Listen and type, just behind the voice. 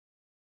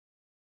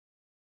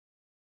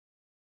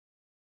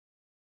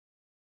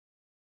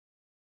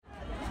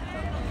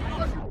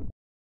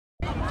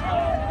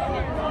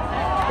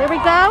we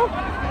go.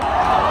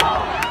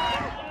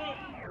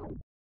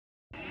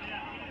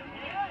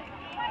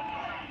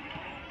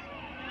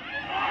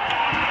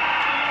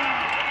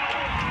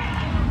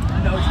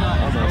 No, it's not.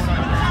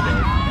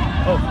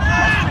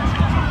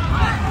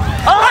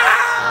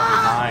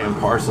 High, and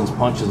Parsons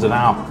punches it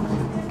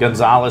out.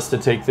 Gonzalez to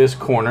take this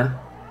corner.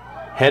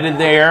 Headed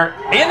there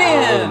and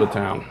in.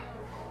 Elizabethtown.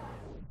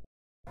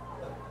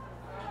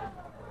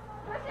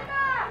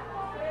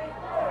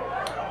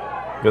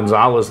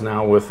 Gonzalez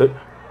now with it.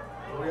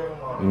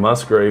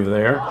 Musgrave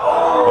there.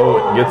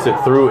 Oh, it gets it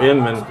through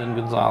Inman. And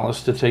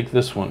Gonzalez to take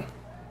this one.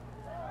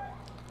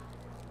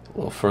 A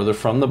little further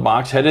from the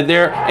box. Headed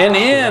there and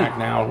in. Back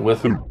now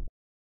with him.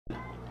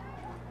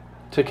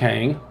 To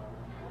Kang.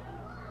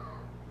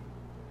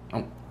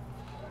 Oh,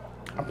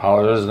 I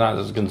apologize, not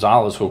as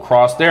Gonzalez who'll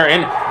cross there.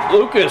 And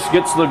Lucas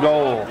gets the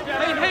goal.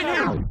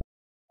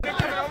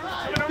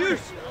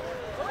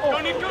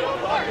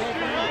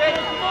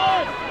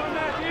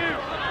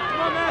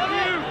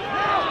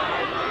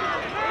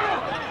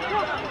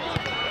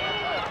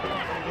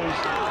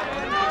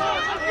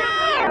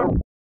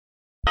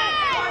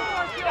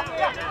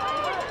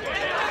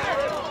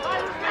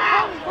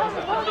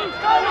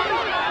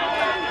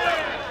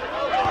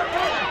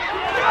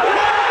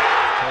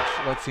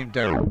 Let's him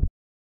down,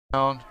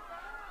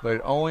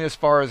 but only as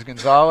far as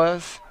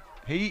Gonzalez.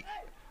 He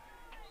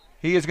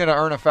is going to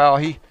earn a foul.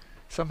 He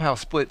somehow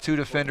split two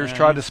defenders,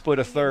 tried to split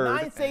a third.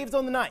 9 saves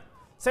on the night.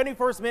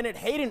 71st minute,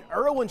 Hayden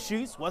Irwin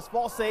shoots,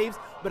 Westfall saves,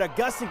 but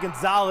Agustin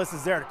Gonzalez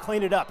is there to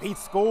clean it up. He'd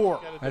score.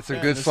 That's a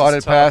good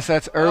slotted pass.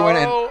 That's Irwin,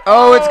 and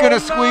it's going to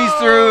squeeze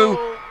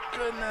through,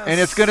 and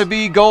it's going to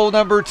be goal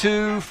number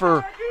 2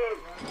 for.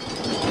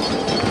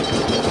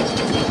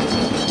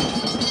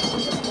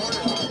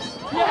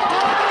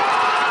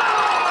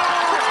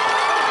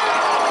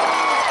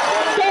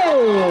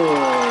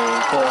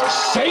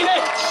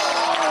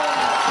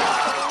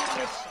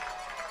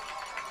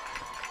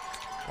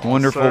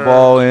 Wonderful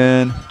ball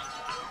in.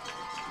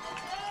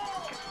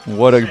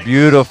 What a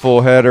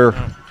beautiful header.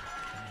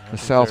 The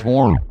South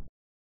Warren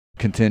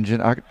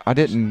contingent. I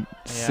didn't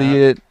see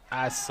it.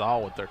 I saw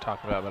what they're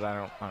talking about, but I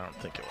don't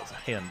think it was a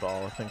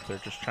handball. I think they're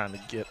just trying to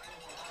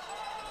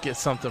get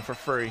something for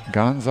free.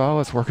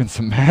 Gonzalez working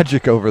some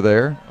magic over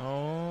there.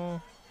 Oh,